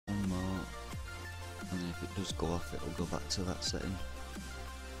And then if it does go off, it'll go back to that setting.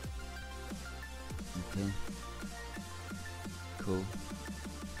 Okay. Cool.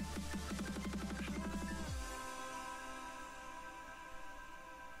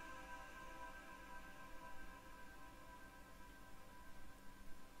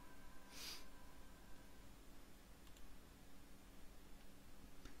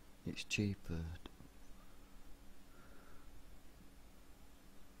 It's cheaper.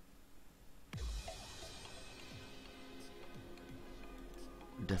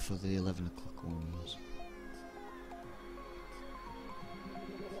 Definitely the 11 o'clock ones.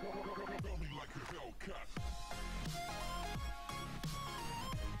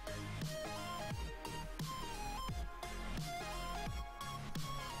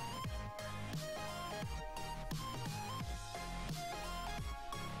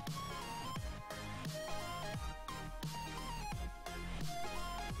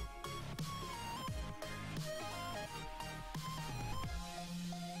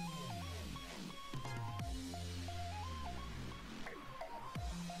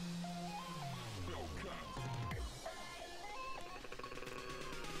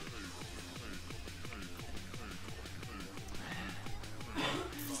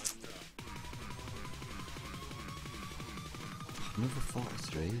 Another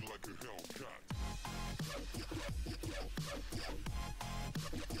 43.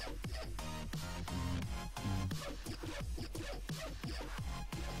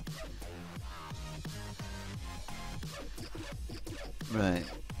 Right.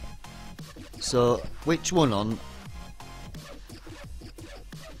 So, which one on?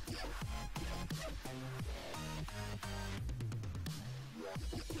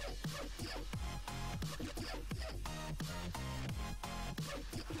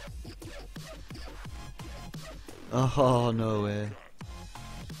 Oh, no way.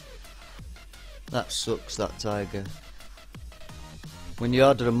 That sucks, that Tiger. When you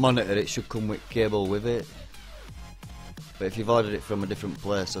order a monitor, it should come with cable with it. But if you've ordered it from a different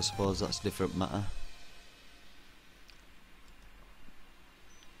place, I suppose that's a different matter.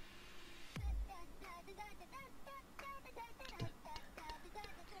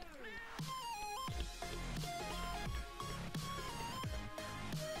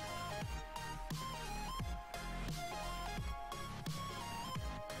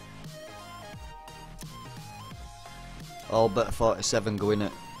 All but 47 go in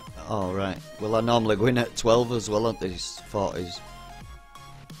at... Oh, right. Well, I normally go in at 12 as well, aren't these 40s?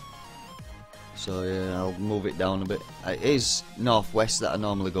 So, yeah, I'll move it down a bit. It is northwest that I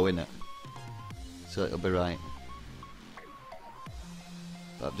normally go in at. So it'll be right.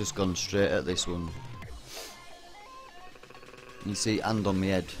 But I've just gone straight at this one. You see, hand on my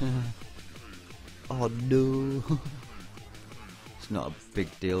head. Oh, no. It's not a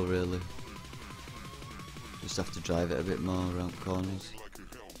big deal, really. Just have to drive it a bit more around corners.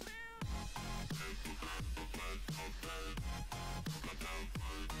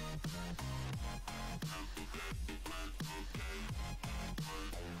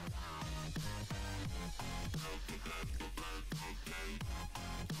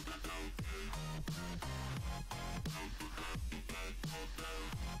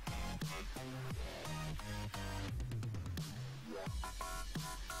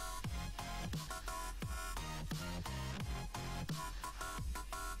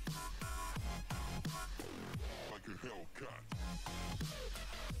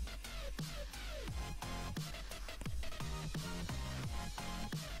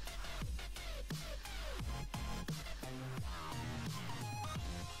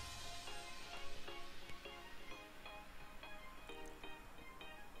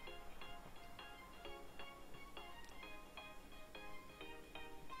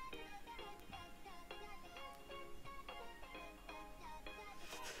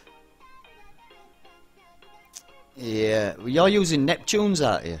 Yeah, well, you're using Neptunes,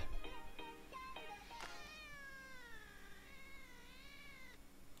 aren't you?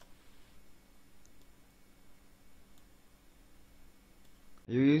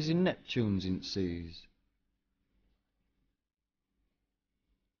 You're using Neptunes in C's.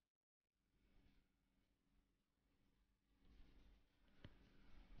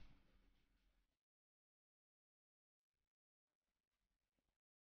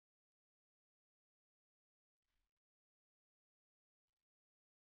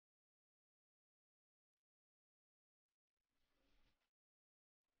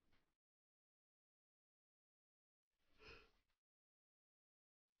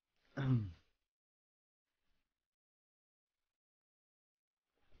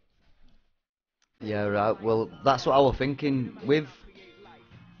 Yeah, right. Well, that's what I was thinking. With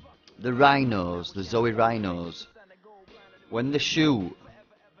the rhinos, the Zoe rhinos, when they shoot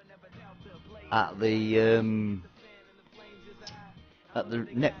at the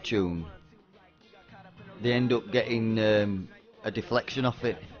Neptune, they end up getting a deflection off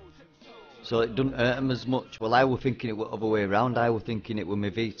it, so it doesn't hurt them as much. Well, I were thinking it were the other way around. I were thinking it were my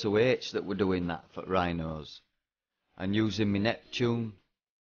V2H that were doing that for rhinos, and using my Neptune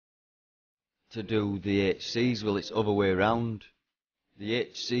to do the HCs. Well, it's other way around. The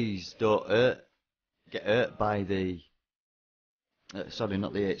HCs don't get hurt by the sorry,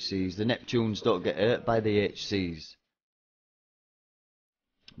 not the HCs. The Neptunes don't get hurt by the HCs,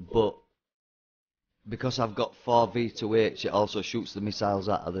 but because I've got 4 V2H, it also shoots the missiles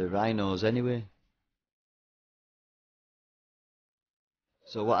out of the rhinos anyway.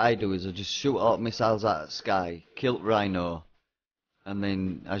 So what I do is I just shoot all missiles out of the sky, kill rhino, and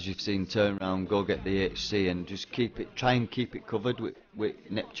then, as you've seen, turn around, go get the HC, and just try and keep it covered with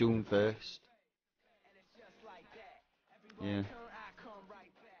Neptune first. Yeah.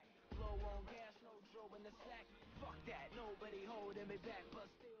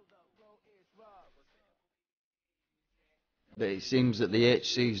 But it seems that the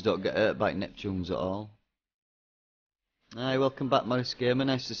HCs don't get hurt by Neptunes at all. Hi, welcome back, Morris Gamer.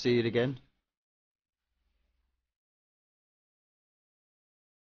 Nice to see you again.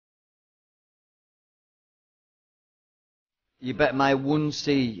 You bet my one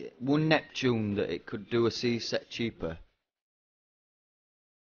Neptune that it could do a C set cheaper.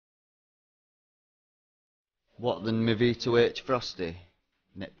 What, than my V2H Frosty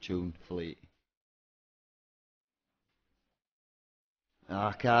Neptune fleet? Oh,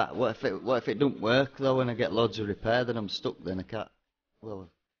 I can't. What if it don't work though? When I get loads of repair, then I'm stuck. Then I can't. Well,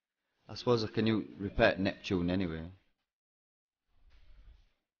 I suppose I can repair Neptune anyway.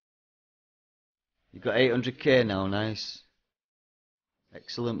 You got 800k now, nice.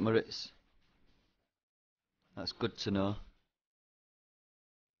 Excellent, Moritz. That's good to know.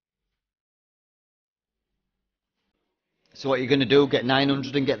 So what you're gonna do? Get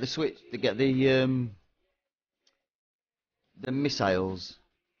 900 and get the switch? To get the missiles.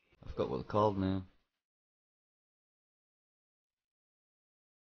 I forgot what they're called now.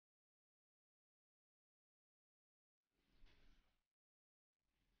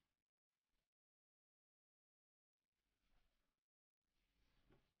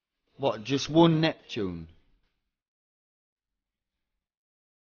 What, just one Neptune?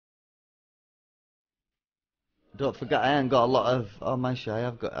 Don't forget I ain't got a lot of... Oh my shy,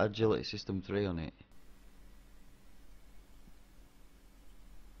 I've got Agility System 3 on it.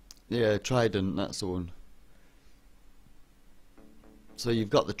 Yeah, Trident, that's the one. So you've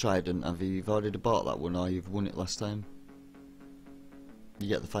got the Trident, have you? You've already bought that one, or you've won it last time? You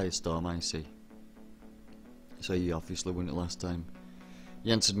get the Firestorm, I see. So you obviously won it last time.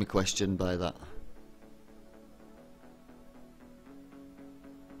 You answered my question by that.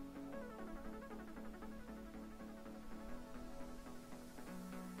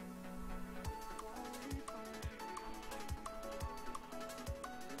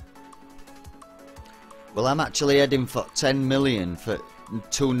 Well, I'm actually heading for 10 million for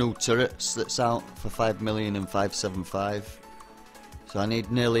 2 new turrets that's out for 5 million and 575. So I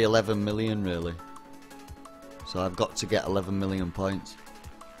need nearly 11 million really. So I've got to get 11 million points.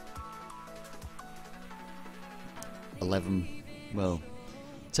 11, well,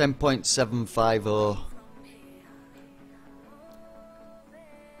 10.750.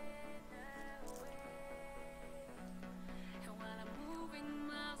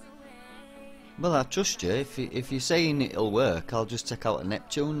 Well, I trust you. If you're saying it'll work, I'll just take out a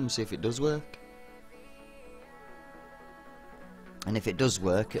Neptune and see if it does work. And if it does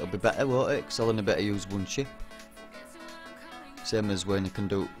work, it'll be better, won't it? Because I'll only better use one ship. Same as when I can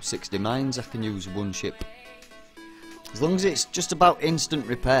do 60 mines, I can use one ship. As long as it's just about instant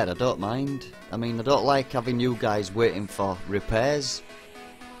repair, I don't mind. I mean, I don't like having you guys waiting for repairs.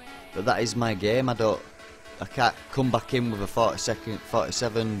 But that is my game. I can't come back in with a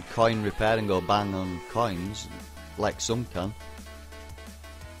 47 coin repair and go bang on coins, like some can.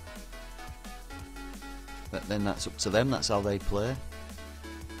 But then that's up to them, that's how they play.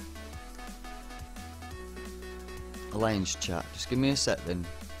 Alliance chat, just give me a sec then.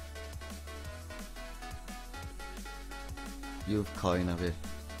 You've coin, have you?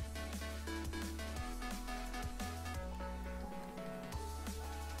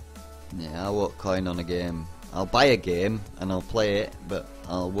 Yeah, I won't coin on a game. I'll buy a game and I'll play it, but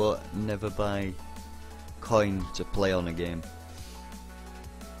I won't never buy coin to play on a game.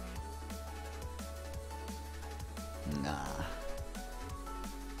 Nah.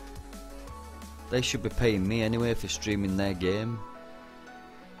 They should be paying me anyway for streaming their game.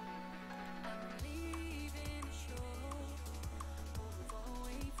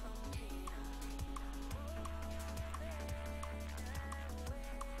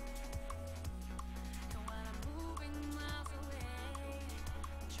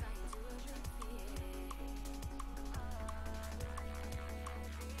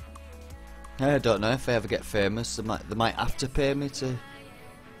 I don't know if I ever get famous. They might have to pay me to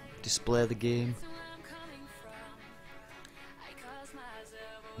display the game.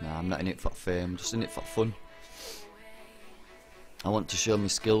 Nah, I'm not in it for fame, just in it for fun. I want to show my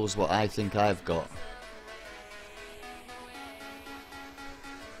skills, what I think I've got.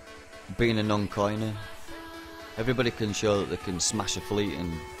 Being a non-coiner, everybody can show that they can smash a fleet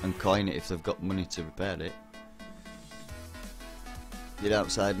and coin it if they've got money to repair it. Get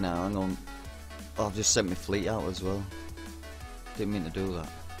outside now, hang on. Oh, I've just sent my fleet out as well. Didn't mean to do that.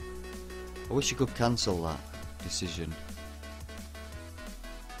 I wish you could cancel that decision.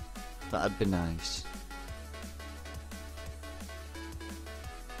 That'd be nice.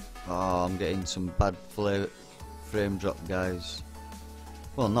 Oh, I'm getting some bad frame drop, guys.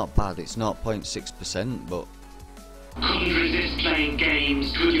 Well, not bad, it's 0.6%, but... Couldn't resist playing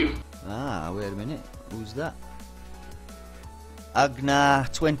games, could you? Ah, wait a minute. Who's that?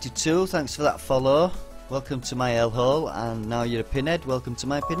 Agna22, thanks for that follow. Welcome to my hellhole, and now you're a pinhead. Welcome to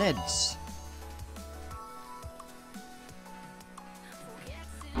my pinheads.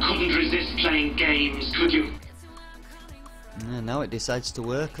 Couldn't resist playing games, could you? Yeah, now it decides to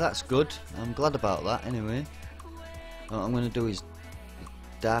work. That's good. I'm glad about that. Anyway, what I'm going to do is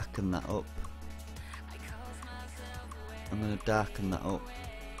darken that up. I'm going to darken that up.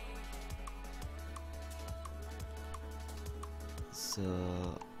 So,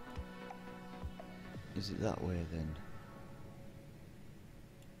 is it that way then?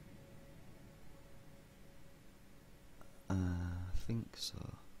 I think so.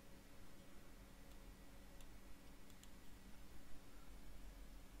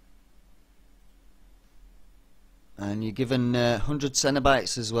 And you're given 100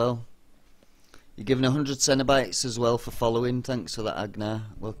 centibytes as well. You're given 100 centibytes as well for following. Thanks for that, Agna.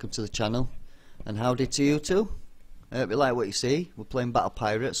 Welcome to the channel. And howdy to you too. I hope you like what you see. We're playing Battle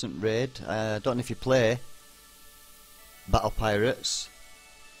Pirates and Raid. I don't know if you play Battle Pirates,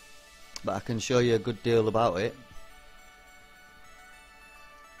 but I can show you a good deal about it.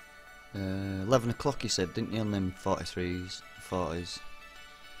 11 o'clock you said, didn't you, on them 43s, 40s?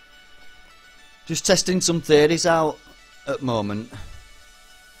 Just testing some theories out at the moment.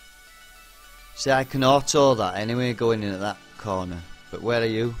 See, I can auto that anyway, going in at that corner. But where are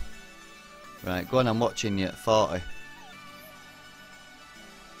you? Right, go on, I'm watching you at 40.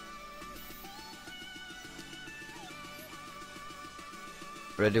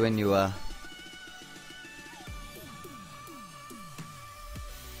 Ready when you are.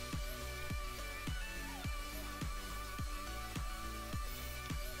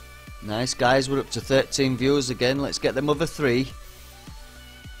 Nice, guys, we're up to 13 views again. Let's get them other 3.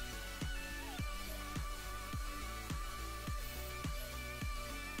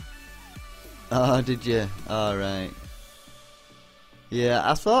 Oh, did you? Alright. Yeah,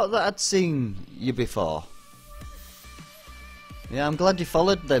 I thought that I'd seen you before. Yeah, I'm glad you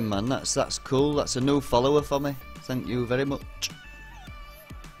followed them, man. That's cool. That's a new follower for me. Thank you very much.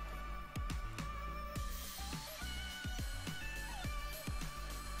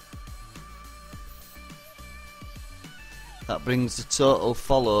 That brings the total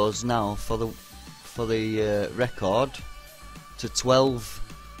follows now for the record to 12.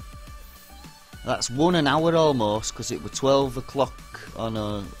 That's 1 an hour almost, because it was 12 o'clock. Oh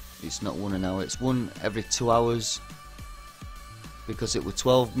no, it's not 1 an hour. It's 1 every 2 hours, because it was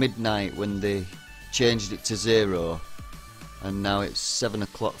 12 midnight when they changed it to 0, and now it's 7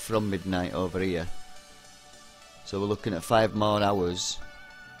 o'clock from midnight over here. So we're looking at 5 more hours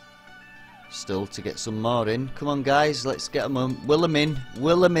still to get some more in. Come on, guys, let's get them in. Will them in.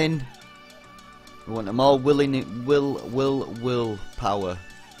 Will them in. We want them all willing it. Will power.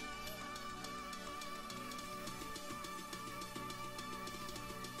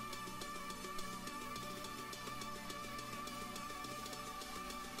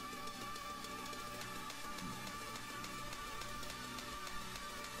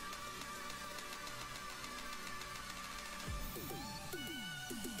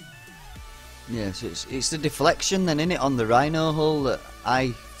 Yes, it's the deflection then, innit, on the Rhino hull that I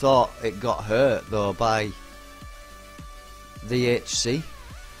thought it got hurt though by the HC,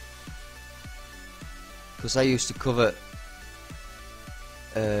 because I used to cover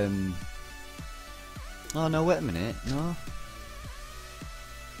oh no, wait a minute, no,